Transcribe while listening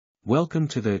Welcome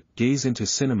to the Gaze into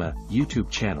Cinema YouTube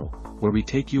channel, where we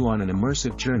take you on an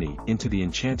immersive journey into the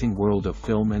enchanting world of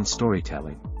film and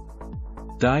storytelling.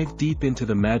 Dive deep into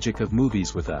the magic of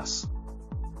movies with us.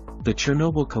 The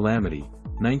Chernobyl Calamity,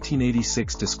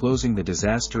 1986. Disclosing the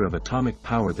disaster of atomic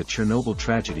power. The Chernobyl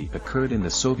tragedy occurred in the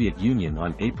Soviet Union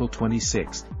on April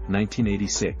 26,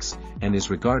 1986, and is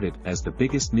regarded as the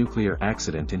biggest nuclear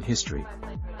accident in history.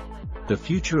 The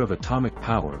future of atomic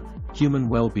power, human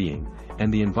well-being,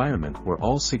 and the environment were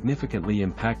all significantly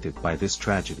impacted by this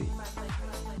tragedy.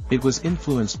 It was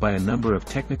influenced by a number of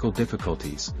technical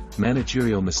difficulties,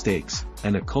 managerial mistakes,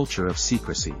 and a culture of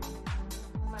secrecy.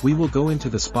 We will go into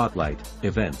the spotlight,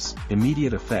 events,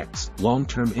 immediate effects,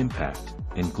 long-term impact,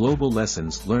 and global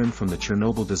lessons learned from the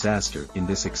Chernobyl disaster in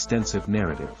this extensive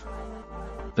narrative.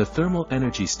 The Thermal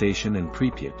Energy Station in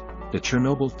Pripyat. The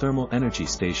Chernobyl Thermal Energy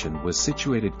Station was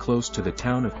situated close to the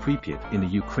town of Pripyat in the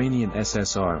Ukrainian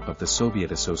SSR of the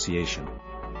Soviet Association.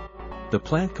 The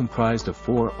plant comprised of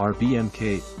 4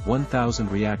 RBMK-1000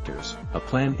 reactors, a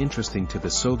plan interesting to the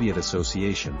Soviet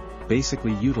Association,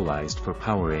 basically utilized for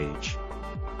power age.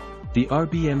 The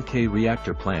RBMK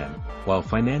reactor plan, while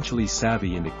financially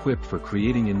savvy and equipped for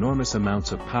creating enormous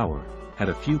amounts of power, had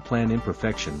a few plan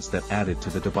imperfections that added to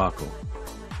the debacle.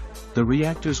 The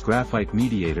reactor's graphite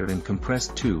mediator and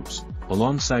compressed tubes,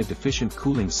 alongside deficient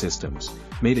cooling systems,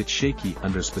 made it shaky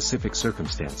under specific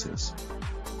circumstances.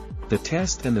 The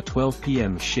test and the 12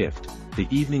 p.m. shift, the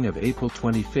evening of April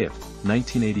 25,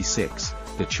 1986,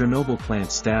 the Chernobyl plant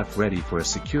staff ready for a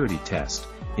security test,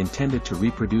 intended to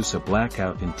reproduce a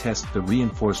blackout and test the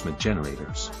reinforcement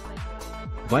generators.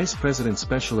 Vice President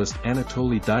Specialist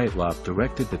Anatoly Dyatlov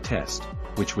directed the test,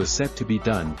 which was set to be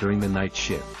done during the night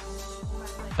shift.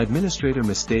 Administrator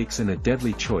mistakes and a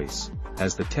deadly choice.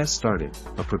 As the test started,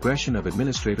 a progression of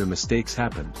administrator mistakes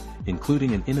happened,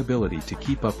 including an inability to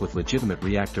keep up with legitimate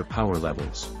reactor power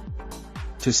levels.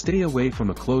 To stay away from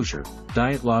a closure,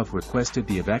 Dyatlov requested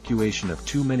the evacuation of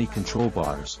too many control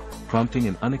bars, prompting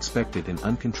an unexpected and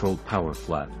uncontrolled power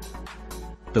flood.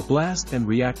 The blast and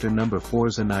reactor number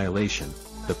 4's annihilation.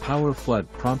 The power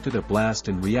flood prompted a blast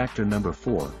in reactor number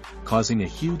 4, causing a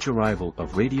huge arrival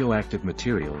of radioactive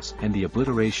materials and the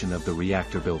obliteration of the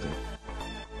reactor building.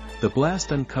 The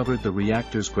blast uncovered the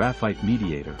reactor's graphite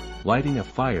mediator, lighting a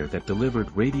fire that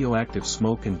delivered radioactive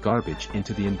smoke and garbage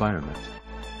into the environment.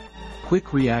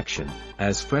 Quick reaction.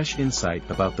 As fresh insight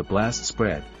about the blast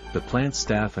spread, the plant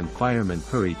staff and firemen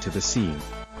hurried to the scene.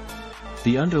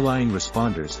 The underlying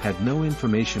responders had no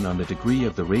information on the degree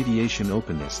of the radiation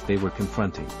openness they were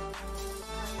confronting.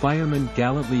 Firemen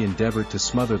gallantly endeavored to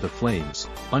smother the flames,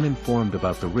 uninformed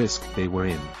about the risk they were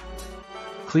in.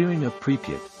 Clearing of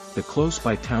Pripyat. The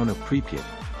close-by town of Pripyat,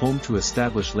 home to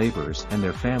established laborers and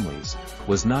their families,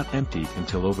 was not emptied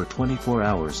until over 24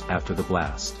 hours after the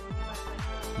blast.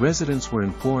 Residents were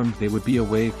informed they would be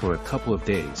away for a couple of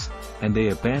days, and they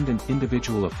abandoned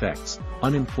individual effects,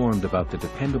 uninformed about the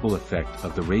dependable effect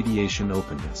of the radiation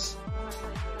openness.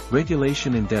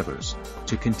 Regulation endeavors.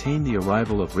 To contain the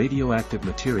arrival of radioactive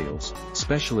materials,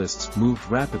 specialists moved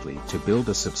rapidly to build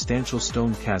a substantial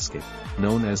stone casket,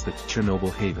 known as the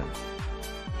Chernobyl Haven.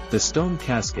 The stone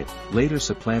casket, later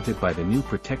supplanted by the new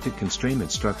protected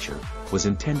constrainment structure, was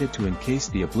intended to encase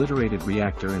the obliterated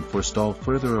reactor and forestall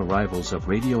further arrivals of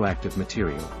radioactive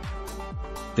material.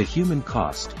 The human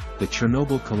cost. The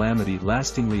Chernobyl calamity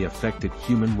lastingly affected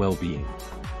human well-being.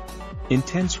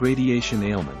 Intense radiation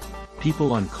ailment.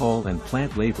 People on call and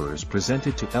plant laborers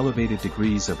presented to elevated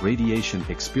degrees of radiation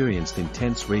experienced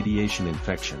intense radiation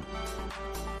infection.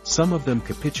 Some of them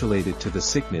capitulated to the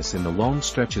sickness in the long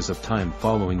stretches of time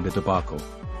following the debacle.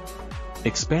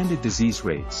 Expanded disease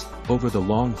rates. Over the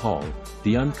long haul,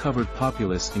 the uncovered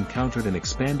populace encountered an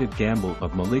expanded gamble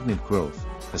of malignant growth,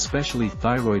 especially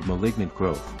thyroid malignant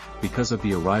growth, because of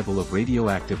the arrival of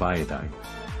radioactive iodine.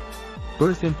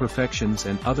 Birth imperfections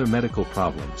and other medical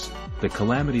problems. The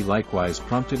calamity likewise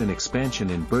prompted an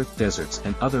expansion in birth deserts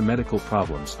and other medical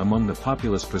problems among the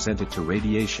populace presented to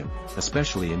radiation,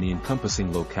 especially in the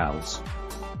encompassing locales.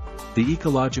 The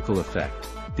ecological effect.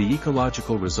 The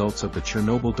ecological results of the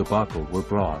Chernobyl debacle were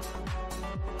broad.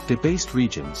 Debased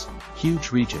regions.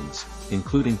 Huge regions,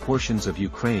 including portions of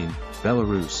Ukraine,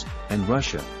 Belarus, and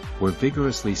Russia, were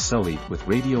vigorously sullied with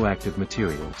radioactive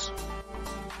materials.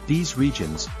 These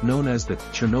regions, known as the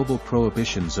Chernobyl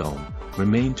Prohibition Zone,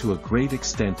 remain to a great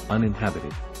extent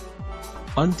uninhabited.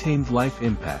 Untamed life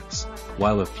impacts.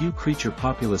 While a few creature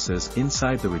populaces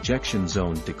inside the rejection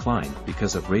zone declined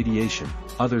because of radiation,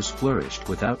 others flourished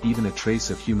without even a trace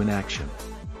of human action.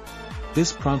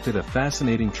 This prompted a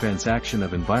fascinating transaction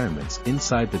of environments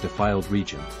inside the defiled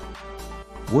region.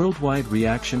 Worldwide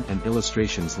reaction and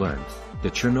illustrations learned.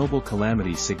 The Chernobyl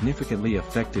calamity significantly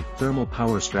affected thermal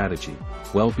power strategy,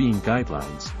 well-being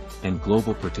guidelines, and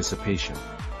global participation.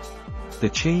 The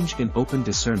change in open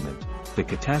discernment. The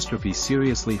catastrophe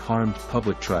seriously harmed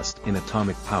public trust in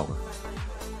atomic power.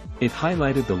 It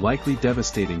highlighted the likely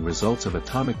devastating results of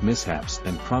atomic mishaps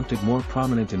and prompted more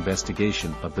prominent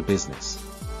investigation of the business.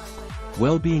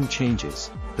 Well-being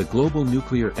changes. The Global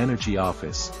Nuclear Energy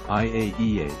Office,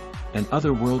 IAEA, and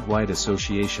other worldwide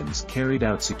associations carried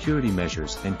out security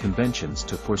measures and conventions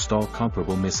to forestall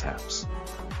comparable mishaps.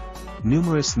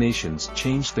 Numerous nations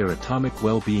changed their atomic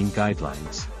well-being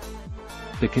guidelines.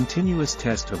 The continuous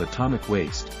test of atomic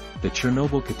waste. The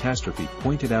Chernobyl catastrophe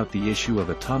pointed out the issue of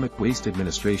atomic waste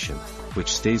administration,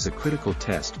 which stays a critical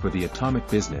test for the atomic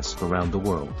business around the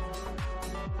world.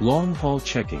 Long-haul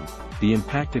checking. The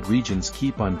impacted regions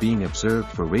keep on being observed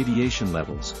for radiation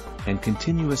levels, and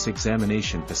continuous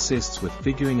examination assists with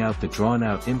figuring out the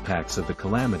drawn-out impacts of the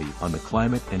calamity on the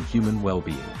climate and human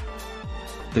well-being.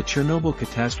 The Chernobyl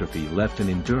catastrophe left an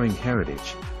enduring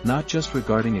heritage, not just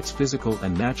regarding its physical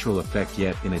and natural effect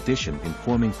yet in addition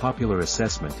informing popular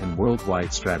assessment and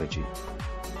worldwide strategy.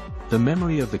 The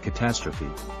memory of the catastrophe.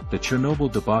 The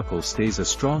Chernobyl debacle stays a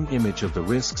strong image of the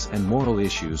risks and moral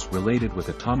issues related with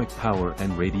atomic power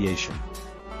and radiation.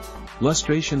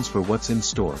 Illustrations for what's in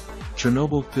store.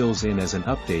 Chernobyl fills in as an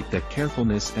update that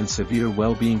carefulness and severe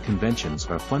well-being conventions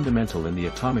are fundamental in the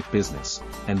atomic business,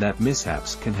 and that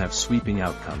mishaps can have sweeping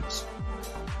outcomes.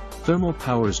 Thermal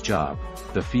power's job.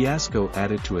 The fiasco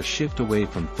added to a shift away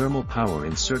from thermal power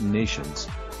in certain nations,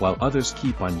 while others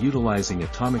keep on utilizing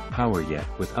atomic power yet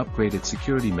with upgraded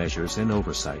security measures and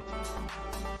oversight.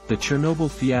 The Chernobyl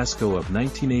fiasco of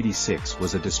 1986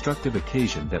 was a destructive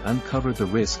occasion that uncovered the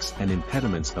risks and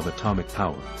impediments of atomic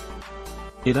power.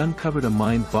 It uncovered a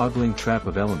mind-boggling trap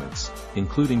of elements,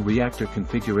 including reactor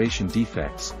configuration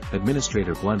defects,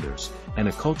 administrator blunders, and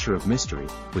a culture of mystery,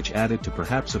 which added to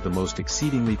perhaps of the most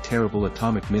exceedingly terrible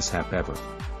atomic mishap ever.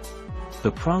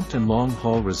 The prompt and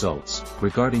long-haul results,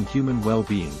 regarding human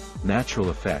well-being, natural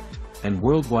effect, and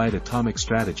worldwide atomic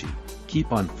strategy,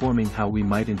 keep on forming how we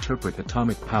might interpret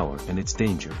atomic power and its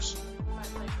dangers.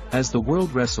 As the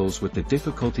world wrestles with the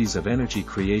difficulties of energy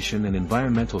creation and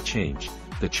environmental change,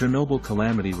 the Chernobyl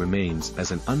calamity remains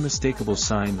as an unmistakable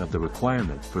sign of the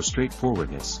requirement for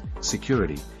straightforwardness,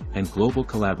 security, and global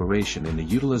collaboration in the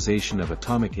utilization of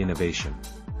atomic innovation.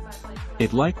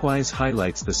 It likewise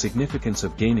highlights the significance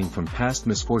of gaining from past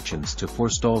misfortunes to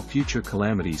forestall future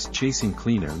calamities, chasing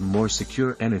cleaner and more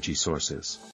secure energy sources.